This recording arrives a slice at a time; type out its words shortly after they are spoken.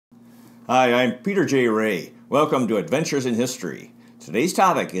Hi, I'm Peter J. Ray. Welcome to Adventures in History. Today's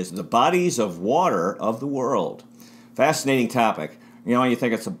topic is the bodies of water of the world. Fascinating topic. You know, you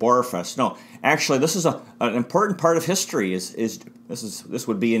think it's a bore fest. No, actually, this is an important part of history. This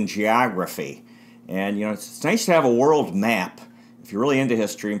would be in geography, and you know, it's nice to have a world map if you're really into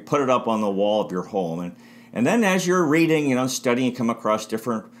history and put it up on the wall of your home. And then as you're reading, you know, studying, you come across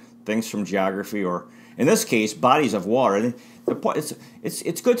different things from geography, or in this case, bodies of water. And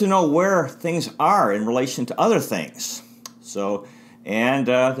it's good to know where things are in relation to other things. So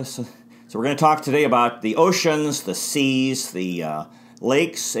we're going to talk today about the oceans, the seas, the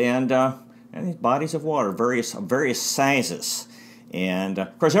lakes, and these bodies of water, various sizes. And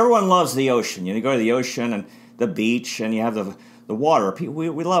of course, everyone loves the ocean. You go to the ocean and the beach, and you have the water.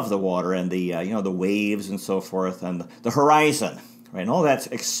 We love the water and the waves and so forth, and the horizon. Right, and all that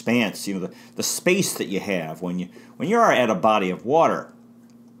expanse, the space that you have when you are at a body of water.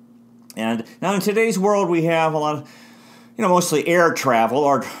 And now in today's world, we have a lot of, mostly air travel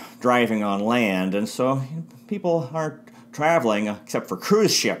or driving on land, and so people aren't traveling except for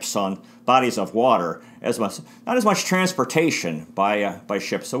cruise ships on bodies of water as much. Not as much transportation by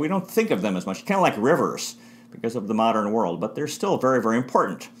ships, so we don't think of them as much. Kind of like rivers because of the modern world, but they're still very, very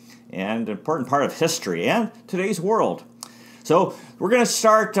important and an important part of history and today's world. So we're going to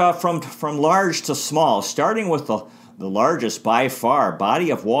start from large to small, starting with the largest by far body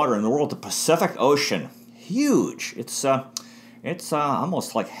of water in the world, the Pacific Ocean. Huge. It's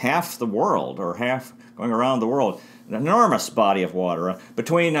almost like half the world, or half going around the world. An enormous body of water.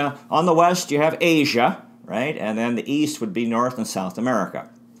 Between on the west you have Asia, right, and then the east would be North and South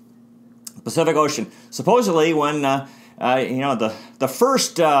America. Pacific Ocean. Supposedly, when the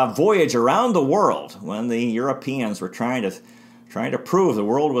first voyage around the world, when the Europeans were trying to prove the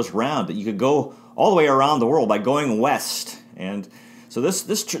world was round, that you could go all the way around the world by going west. And so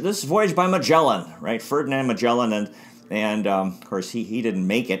this voyage by Magellan, right, Ferdinand Magellan, and of course he didn't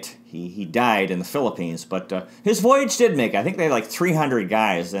make it. He died in the Philippines, but his voyage did make it. I think they had like 300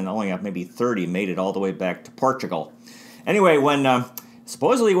 guys, and only maybe 30 made it all the way back to Portugal. Anyway,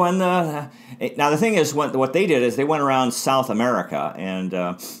 supposedly now the thing is, what they did is they went around South America, and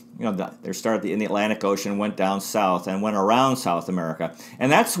they started in the Atlantic Ocean, went down south, and went around South America,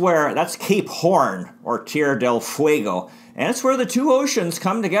 and that's Cape Horn, or Tierra del Fuego, and it's where the two oceans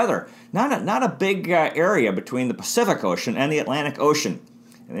come together. Not a big area between the Pacific Ocean and the Atlantic Ocean,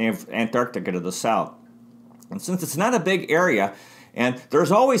 and they have Antarctica to the south. And since it's not a big area, and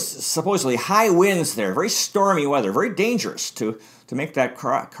there's always supposedly high winds there, very stormy weather, very dangerous to make that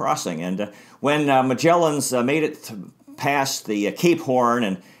crossing. And when Magellan's made it past the Cape Horn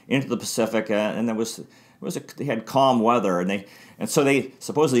and into the Pacific, and they had calm weather, and so they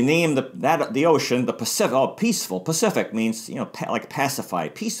supposedly named the ocean the Pacific. Oh, peaceful. Pacific means like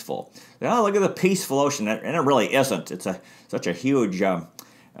pacified, peaceful. Oh, look at the peaceful ocean, and it really isn't. It's such a huge amount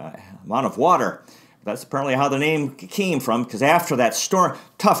of water. That's apparently how the name came from, because after that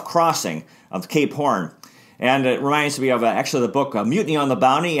tough crossing of Cape Horn. And it reminds me of actually the book Mutiny on the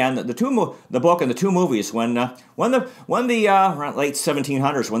Bounty, and the book and the two movies when the late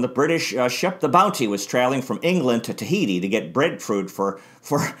 1700s, when the British ship the Bounty was traveling from England to Tahiti to get breadfruit for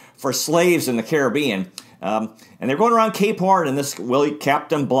slaves in the Caribbean. And they're going around Cape Horn, and this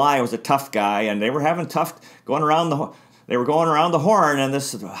Captain Bligh was a tough guy, and they were having going around the Horn in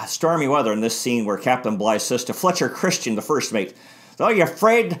this stormy weather, in this scene where Captain Bligh says to Fletcher Christian, the first mate, "So you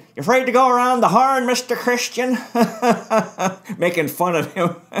afraid to go around the Horn, Mr. Christian?" Making fun of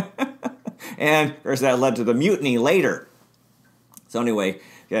him. And of course that led to the mutiny later. So anyway,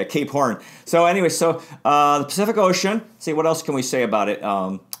 Cape Horn. So anyway, the Pacific Ocean. See, what else can we say about it?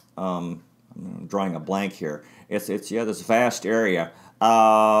 I'm drawing a blank here. It's this vast area.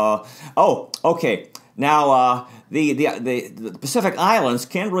 Okay. Now, the Pacific Islands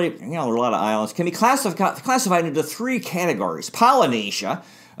there are a lot of islands, can be classified into three categories. Polynesia,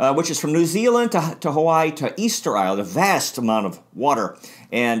 which is from New Zealand to Hawaii to Easter Island, a vast amount of water.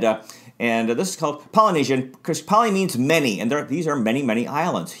 And this is called Polynesian, because poly means many, and these are many, many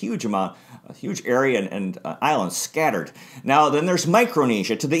islands, a huge area and islands scattered. Now, then there's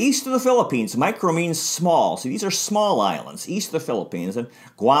Micronesia, to the east of the Philippines. Micro means small, so these are small islands, east of the Philippines, and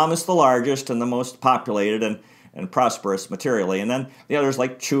Guam is the largest and the most populated and prosperous materially. And then the others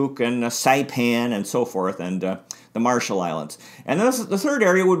like Chuuk and Saipan and so forth, and the Marshall Islands. And then the third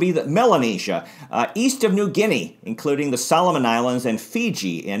area would be the Melanesia, east of New Guinea, including the Solomon Islands and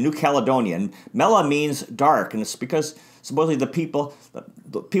Fiji and New Caledonia. And Mela means dark, and it's because supposedly the people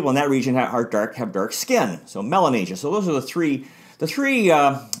in that region have dark skin. So Melanesia. So those are the three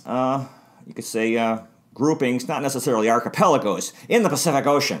you could say groupings, not necessarily archipelagos, in the Pacific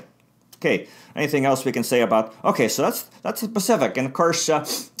Ocean. Okay, anything else we can say about? Okay, so that's the Pacific, and of course,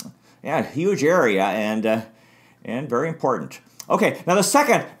 yeah, huge area and very important. Okay, now the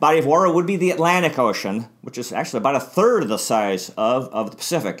second body of water would be the Atlantic Ocean, which is actually about a third of the size of the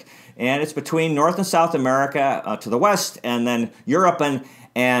Pacific, and it's between North and South America to the west, and then Europe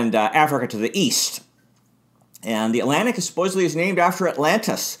and Africa to the east. And the Atlantic supposedly is named after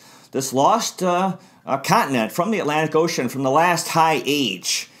Atlantis, this lost continent from the Atlantic Ocean from the last high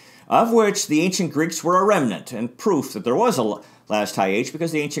age, of which the ancient Greeks were a remnant, and proof that there was a last high age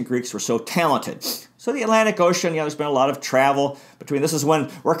because the ancient Greeks were so talented. So the Atlantic Ocean, there's been a lot of travel between. This is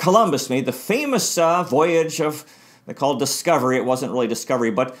where Columbus made the famous voyage of, they called discovery. It wasn't really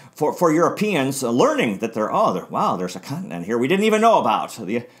discovery, but for Europeans, learning that wow, there's a continent here we didn't even know about. So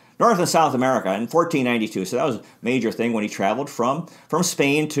the North and South America in 1492. So that was a major thing when he traveled from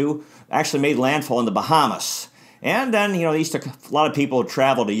Spain to actually made landfall in the Bahamas. And then, these took a lot of people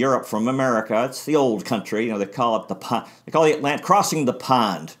travel to Europe from America. It's the old country. They call it the pond. They call the Atlantic crossing the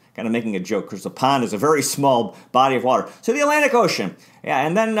pond. Kind of making a joke because the pond is a very small body of water. So the Atlantic Ocean,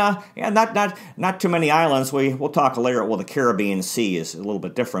 and then not too many islands. We'll talk later. Well, the Caribbean Sea is a little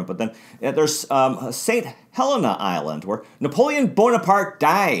bit different, but then there's St. Helena Island, where Napoleon Bonaparte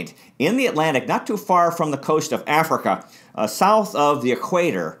died in the Atlantic, not too far from the coast of Africa, south of the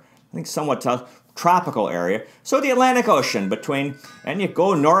equator. I think somewhat tropical area. So the Atlantic Ocean and you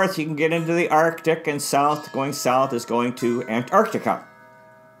go north, you can get into the Arctic, and going south is going to Antarctica.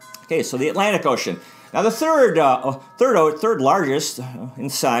 Okay, so the Atlantic Ocean. Now the third largest in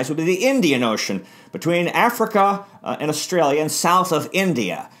size would be the Indian Ocean, between Africa and Australia and south of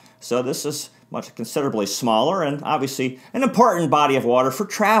India. So this is considerably smaller and obviously an important body of water for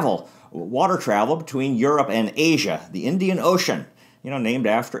water travel between Europe and Asia, the Indian Ocean. Named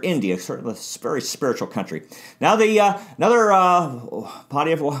after India, sort of a very spiritual country. Now another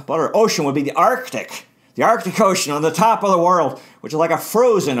body of water ocean would be the Arctic. The Arctic Ocean on the top of the world, which is like a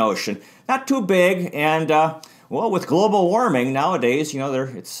frozen ocean. Not too big, and with global warming nowadays,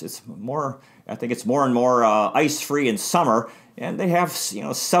 it's more. I think it's more and more ice-free in summer, and they have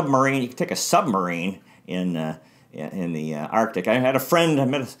submarine. You can take a submarine in the Arctic. I had a friend, I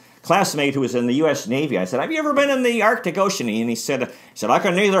met a classmate who was in the U.S. Navy. I said, "Have you ever been in the Arctic Ocean?" And he said, "I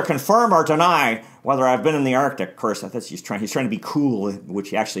can neither confirm or deny whether I've been in the Arctic." Of course, I thought he's trying to be cool,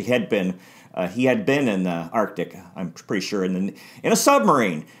 which he actually had been. He had been in the Arctic, I'm pretty sure, in a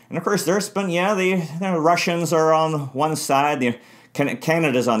submarine. And of course, there's been, the Russians are on one side,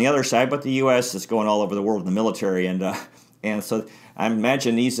 Canada's on the other side, but the U.S. is going all over the world in the military, and so I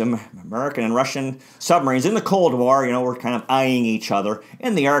imagine these American and Russian submarines in the Cold War, were kind of eyeing each other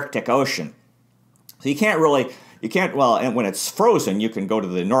in the Arctic Ocean. So and when it's frozen, you can go to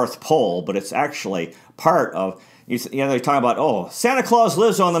the North Pole, but it's actually part of, they talk about, Santa Claus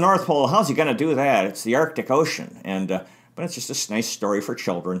lives on the North Pole. How's he going to do that? It's the Arctic Ocean. But it's just a nice story for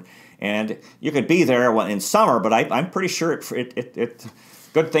children. And you could be there in summer, but I'm pretty sure it's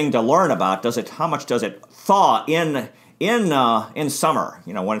good thing to learn about. How much does it thaw in summer,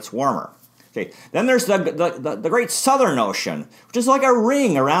 when it's warmer? Okay. Then there's the Great Southern Ocean, which is like a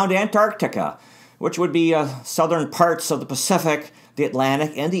ring around Antarctica, which would be southern parts of the Pacific, the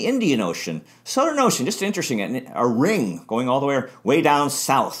Atlantic, and the Indian Ocean. Southern Ocean, just interesting, a ring going all the way down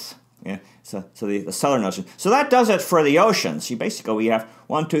south. Yeah, so the Southern Ocean. So that does it for the oceans. We have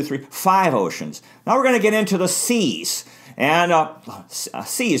 1, 2, 3, 5 oceans. Now we're going to get into the seas. And a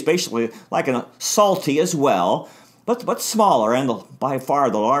sea is basically like a salty as well, but smaller, and by far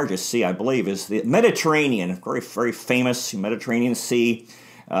the largest sea, I believe, is the Mediterranean, very, very famous Mediterranean Sea,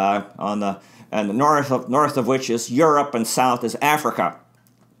 and the north of which is Europe, and south is Africa.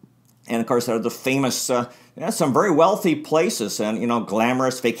 And of course, there are the famous, some very wealthy places and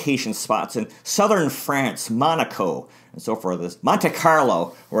glamorous vacation spots in southern France, Monaco, and so forth. This Monte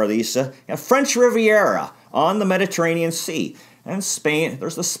Carlo, where these French Riviera on the Mediterranean Sea. And Spain,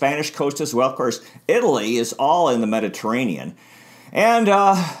 there's the Spanish coast as well. Of course, Italy is all in the Mediterranean. And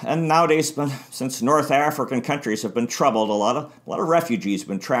nowadays, since North African countries have been troubled, a lot of refugees have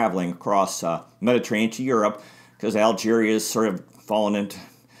been traveling across Mediterranean to Europe, because Algeria has sort of fallen into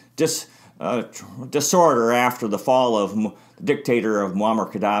disorder after the fall of the dictator of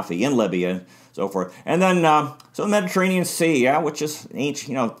Muammar Gaddafi in Libya, and so forth. And then so the Mediterranean Sea, which is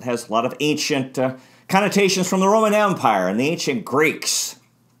ancient, has a lot of ancient connotations from the Roman Empire and the ancient Greeks.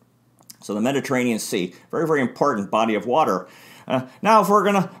 So the Mediterranean Sea, very, very important body of water. Now, if we're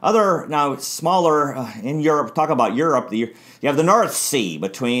going to, smaller in Europe, talk about Europe, you have the North Sea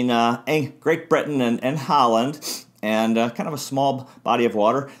between Great Britain and Holland, and kind of a small body of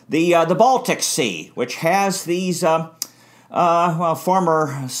water. The Baltic Sea, which has these well,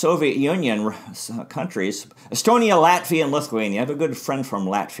 former Soviet Union countries, Estonia, Latvia, and Lithuania. I have a good friend from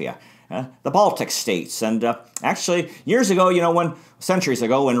Latvia. The Baltic states. And actually, years ago, centuries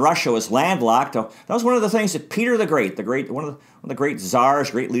ago, when Russia was landlocked, that was one of the things that Peter the Great, one of the great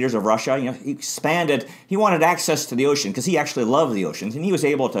czars, great leaders of Russia, he expanded. He wanted access to the ocean because he actually loved the oceans, and he was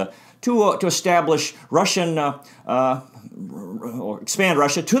able to establish Russian, or expand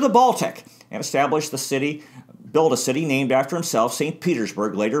Russia to the Baltic and establish the city. Build a city named after himself, St.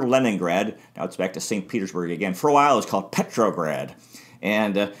 Petersburg, later Leningrad. Now it's back to St. Petersburg again. For a while, it was called Petrograd.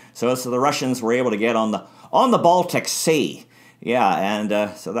 And so the Russians were able to get on the Baltic Sea. Yeah,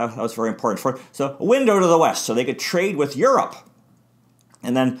 and so that was very important. So a window to the west, so they could trade with Europe.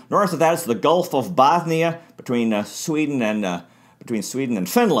 And then north of that is the Gulf of Bothnia between Sweden and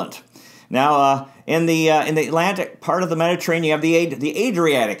Finland. Now, in the Atlantic part of the Mediterranean, you have the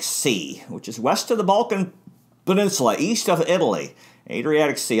Adriatic Sea, which is west of the Balkan Peninsula, east of Italy.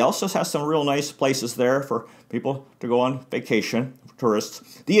 Adriatic Sea also has some real nice places there for people to go on vacation,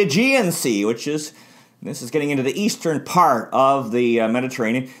 tourists. The Aegean Sea, this is getting into the eastern part of the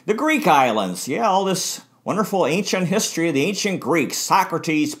Mediterranean. The Greek islands, yeah, all this wonderful ancient history of the ancient Greeks,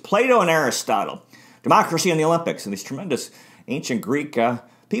 Socrates, Plato, and Aristotle. Democracy in the Olympics, and these tremendous ancient Greek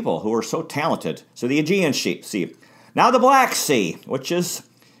people who were so talented. So the Aegean Sea. Now the Black Sea, which is,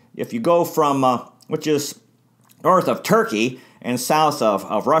 if you go from, which is north of Turkey and south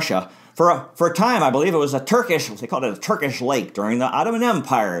of Russia. For a time, I believe it was they called it a Turkish lake during the Ottoman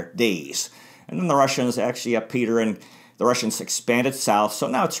Empire days. And then the Russians, actually, Peter and the Russians expanded south. So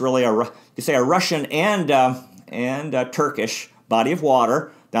now it's really a Russian and Turkish body of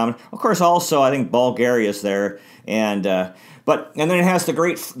water. Down, of course, also I think Bulgaria is there, and then it has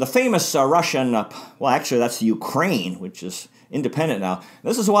the famous Russian. Well, actually, that's Ukraine, which is independent now.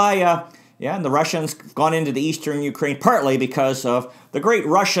 This is why. And the Russians have gone into the eastern Ukraine partly because of the great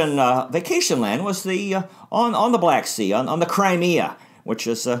Russian vacation land was on the Black Sea, on the Crimea, which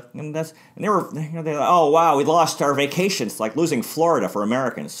is and they were oh wow, we lost our vacation. It's like losing Florida for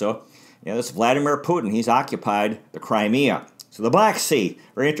Americans. So this Vladimir Putin, he's occupied the Crimea. So the Black Sea,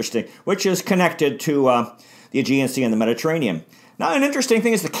 very interesting, which is connected to the Aegean Sea and the Mediterranean. Now an interesting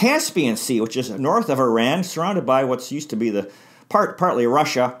thing is the Caspian Sea, which is north of Iran, surrounded by what's used to be partly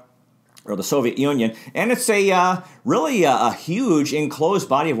Russia, or the Soviet Union, and it's really a huge enclosed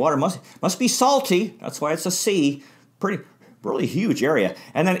body of water. Must be salty. That's why it's a sea. Really huge area.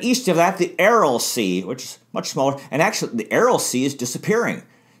 And then east of that, the Aral Sea, which is much smaller. And actually, the Aral Sea is disappearing.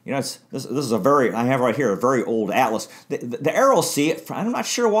 This is I have right here a very old atlas. The Aral Sea, I'm not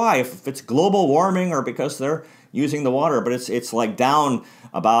sure why, if it's global warming or because they're using the water, but it's like down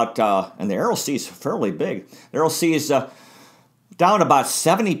about, and the Aral Sea is fairly big. The Aral Sea is down about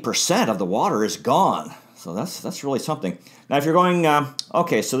 70% of the water is gone. So that's really something. Now, if you're going,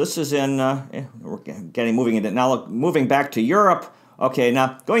 okay, so this is in, we're moving back to Europe. Okay,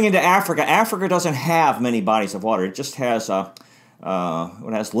 now going into Africa. Africa doesn't have many bodies of water. It just has, it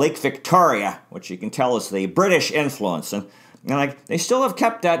has Lake Victoria, which you can tell is the British influence, and they still have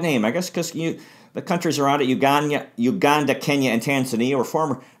kept that name, I guess, because the countries around it, Uganda, Kenya, and Tanzania were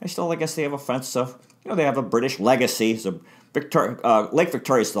former. I guess they have a sense of, they have a British legacy. So Lake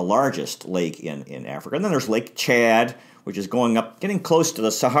Victoria is the largest lake in Africa. And then there's Lake Chad, which is going up, getting close to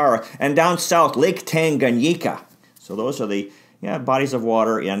the Sahara. And down south, Lake Tanganyika. So those are the bodies of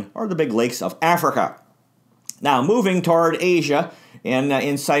water or the big lakes of Africa. Now, moving toward Asia,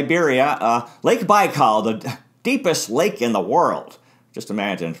 in Siberia, Lake Baikal, the deepest lake in the world. Just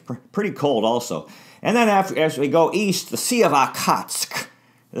imagine, pretty cold also. And then as we go east, the Sea of Okhotsk.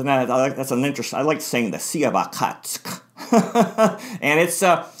 Isn't that's an interesting, I like saying the Sea of Okhotsk. And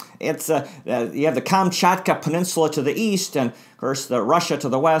you have the Kamchatka Peninsula to the east, and of course the Russia to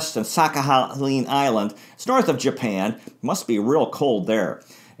the west, and Sakhalin Island. It's north of Japan. Must be real cold there.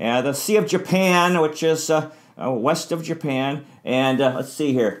 The Sea of Japan, which is west of Japan, and let's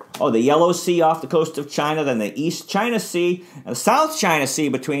see here. Oh, the Yellow Sea off the coast of China, then the East China Sea, and the South China Sea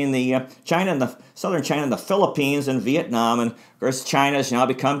between the China and the Southern China and the Philippines and Vietnam, and of course China is now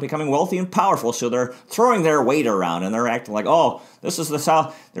becoming wealthy and powerful, so they're throwing their weight around, and they're acting like, oh, this is the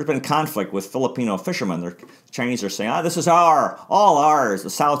South. There's been conflict with Filipino fishermen. The Chinese are saying, this is all ours, the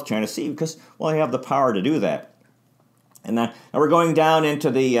South China Sea, because, well, they have the power to do that. And now we're going down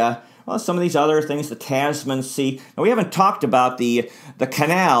into the some of these other things, the Tasman Sea. Now, we haven't talked about the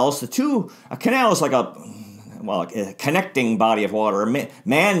canals. A canal is like connecting body of water,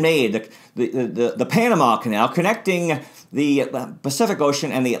 man-made, the Panama Canal connecting the Pacific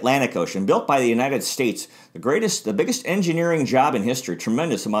Ocean and the Atlantic Ocean, built by the United States, the biggest engineering job in history,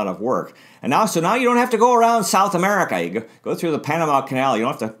 tremendous amount of work. And now you don't have to go around South America. You go through the Panama Canal. You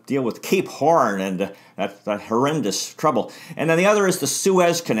don't have to deal with Cape Horn and that horrendous trouble. And then the other is the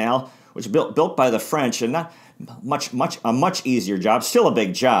Suez Canal, which was built by the French, and not a much easier job, still a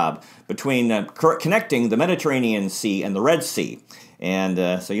big job, between connecting the Mediterranean Sea and the Red Sea.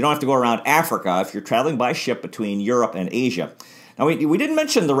 And so you don't have to go around Africa if you're traveling by ship between Europe and Asia. Now, we didn't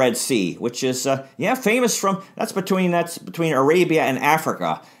mention the Red Sea, which is, famous that's between Arabia and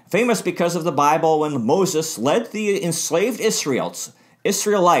Africa. Famous because of the Bible, when Moses led the enslaved Israelites,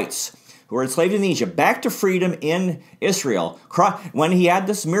 who were enslaved in Egypt, back to freedom in Israel, when he had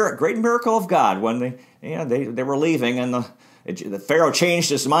this great miracle of God, when they were leaving, and the Pharaoh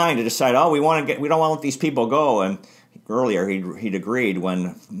changed his mind to decide, we don't want to let these people go. And earlier he'd agreed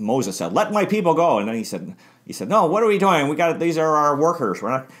when Moses said, "Let my people go," and then he said, "No, what are we doing? These are our workers.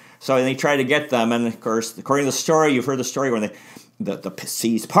 We're not." So they tried to get them, and of course, according to the story, you've heard the story when the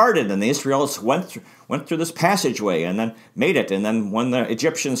seas parted and the Israelites went through this passageway and then made it. And then when the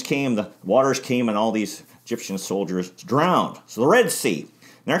Egyptians came, the waters came, and all these Egyptian soldiers drowned. So the Red Sea.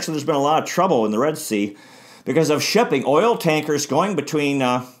 And actually, there's been a lot of trouble in the Red Sea because of shipping, oil tankers going between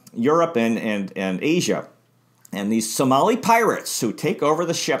Europe and Asia. And these Somali pirates who take over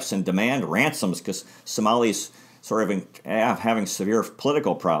the ships and demand ransoms because Somalis sort of having severe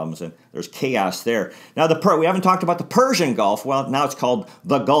political problems, and there's chaos there. Now, we haven't talked about the Persian Gulf. Well, now it's called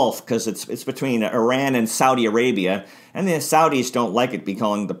the Gulf because it's between Iran and Saudi Arabia, and the Saudis don't like it being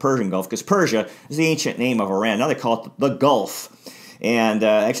called the Persian Gulf because Persia is the ancient name of Iran. Now they call it the Gulf, and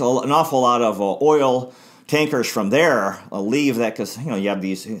actually an awful lot of oil tankers from there leave that because you have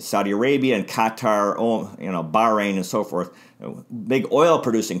these Saudi Arabia and Qatar, Bahrain and so forth, big oil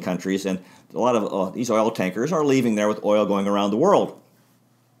producing countries, and a lot of these oil tankers are leaving there with oil going around the world.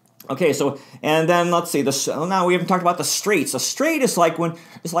 Okay, so and then let's see. Now we haven't talked about the straits. A strait is like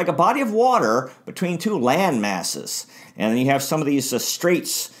a body of water between two land masses, and then you have some of these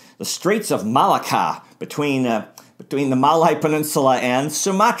straits. The Straits of Malacca between the Malay Peninsula and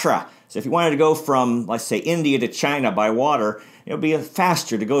Sumatra. So if you wanted to go from, let's say, India to China by water, it would be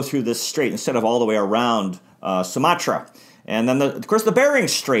faster to go through this strait instead of all the way around Sumatra. And then, of course, the Bering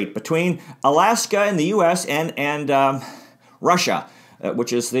Strait between Alaska and the U.S. and Russia,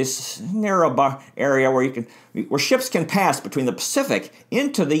 which is this narrow area where ships can pass between the Pacific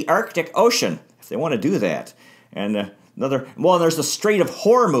into the Arctic Ocean if they want to do that. And there's the Strait of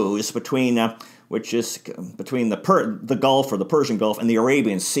Hormuz which is between the Gulf or the Persian Gulf and the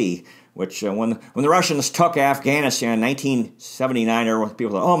Arabian Sea, which when the Russians took Afghanistan in 1979,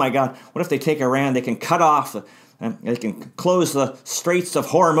 people thought, oh my God, what if they take Iran? They can cut off, they can close the Straits of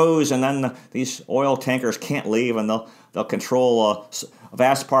Hormuz, and then these oil tankers can't leave, and they'll control a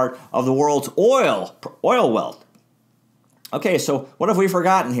vast part of the world's oil wealth. Okay, so what have we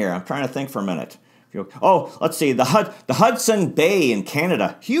forgotten here? I'm trying to think for a minute. Let's see, the Hudson Bay in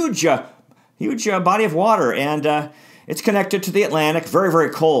Canada, huge body of water, and it's connected to the Atlantic, very, very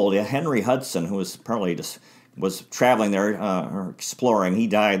cold. Yeah, Henry Hudson, who was apparently was traveling there or exploring, he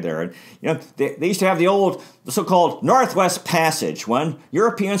died there. And, they used to have the so-called Northwest Passage when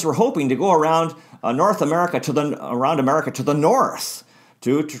Europeans were hoping to go around America to the north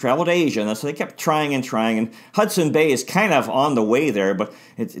to travel to Asia. And so they kept trying, and Hudson Bay is kind of on the way there, but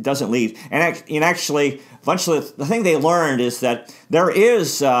it doesn't lead. And actually, eventually, the thing they learned is that there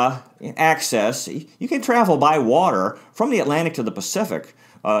is access. You can travel by water from the Atlantic to the Pacific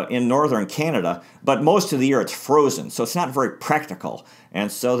in northern Canada, but most of the year it's frozen, so it's not very practical.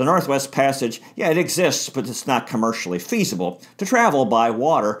 And so the Northwest Passage, it exists, but it's not commercially feasible to travel by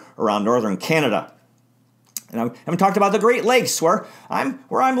water around northern Canada. And I haven't talked about the Great Lakes, where I'm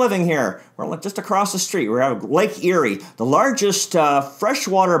living here. We're just across the street. We have Lake Erie, the largest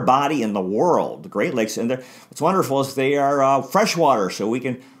freshwater body in the world. The Great Lakes, and what's wonderful is they are freshwater, so we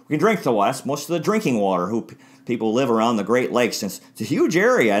can drink the water. That's most of the drinking water. People live around the Great Lakes. It's a huge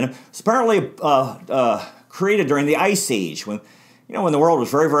area, and it's apparently created during the Ice Age, when the world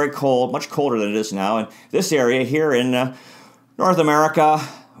was very, very cold, much colder than it is now. And this area here in North America,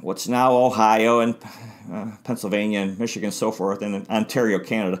 what's now Ohio and Pennsylvania and Michigan and so forth, and Ontario,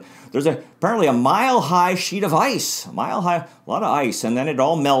 Canada, there's apparently a mile-high sheet of ice, a lot of ice, and then it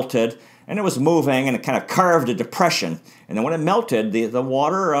all melted, and it was moving, and it kind of carved a depression. And then when it melted, the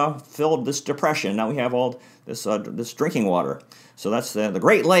water filled this depression. Now we have all this drinking water. So that's the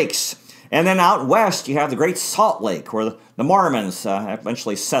Great Lakes. And then out west, you have the Great Salt Lake, where the Mormons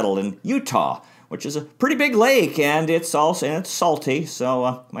eventually settled in Utah, which is a pretty big lake, and it's salty.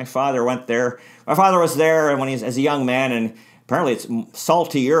 So my father went there. My father was there when as a young man, and apparently it's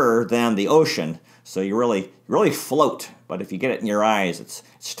saltier than the ocean. So you really float. But if you get it in your eyes, it's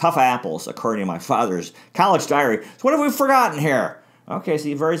tough apples, according to my father's college diary. So what have we forgotten here? Okay, so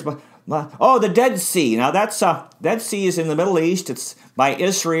the Dead Sea. Now that's Dead Sea is in the Middle East. It's by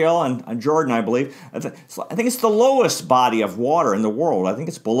Israel and Jordan, I believe. I think it's the lowest body of water in the world. I think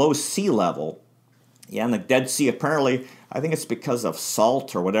it's below sea level. Yeah, and the Dead Sea, apparently, I think it's because of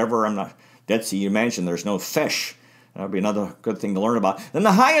salt or whatever. Dead Sea, you imagine there's no fish. That would be another good thing to learn about. Then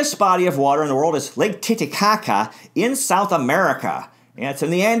the highest body of water in the world is Lake Titicaca in South America. And it's in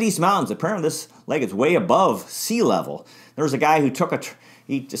the Andes Mountains. Apparently this lake is way above sea level. There was a guy who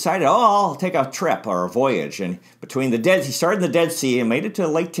he decided, I'll take a trip or a voyage. And he started in the Dead Sea and made it to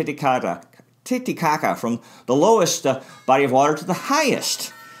Lake Titicaca from the lowest body of water to the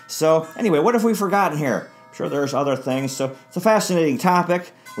highest. So anyway, what have we forgotten here? I'm sure there's other things. So it's a fascinating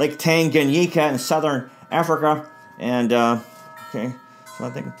topic. Lake Tanganyika in southern Africa. And, okay, so I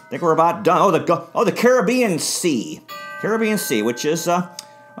think we're about done. The Caribbean Sea. Caribbean Sea, which is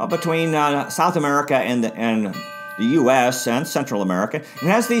between South America and the U.S. and Central America. It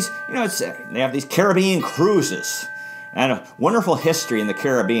has these, they have these Caribbean cruises. And a wonderful history in the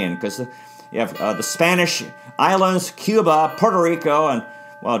Caribbean, because you have the Spanish islands, Cuba, Puerto Rico, and,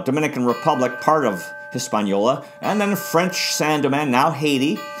 Dominican Republic, part of Hispaniola, and then French Saint-Domingue, now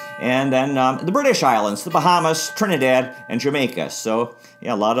Haiti, and then the British Islands, the Bahamas, Trinidad, and Jamaica. So,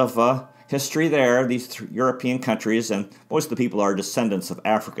 a lot of history there, these European countries, and most of the people are descendants of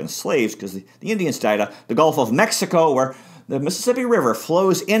African slaves because the Indians died out the Gulf of Mexico, where the Mississippi River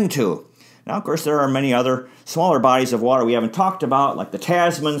flows into. Now, of course, there are many other smaller bodies of water we haven't talked about, like the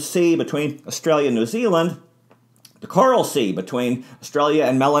Tasman Sea between Australia and New Zealand, the Coral Sea between Australia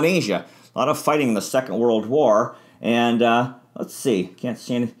and Melanesia. A lot of fighting in the Second World War, and let's see, can't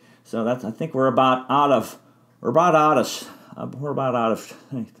see any. So I think we're about out of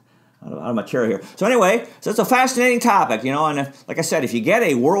material here. So anyway, it's a fascinating topic, and like I said, if you get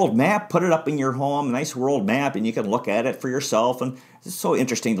a world map, put it up in your home, a nice world map, and you can look at it for yourself, and it's so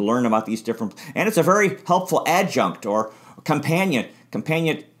interesting to learn about these different, and it's a very helpful adjunct or companion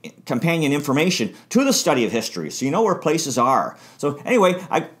information to the study of history, so you know where places are. So anyway,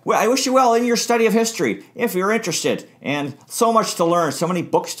 I wish you well in your study of history, if you're interested, and so much to learn, so many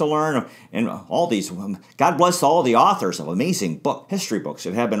books to learn, and all these, God bless all the authors of amazing history books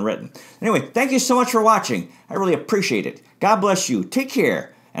that have been written. Anyway, thank you so much for watching. I really appreciate it. God bless you. Take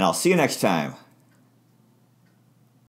care, and I'll see you next time.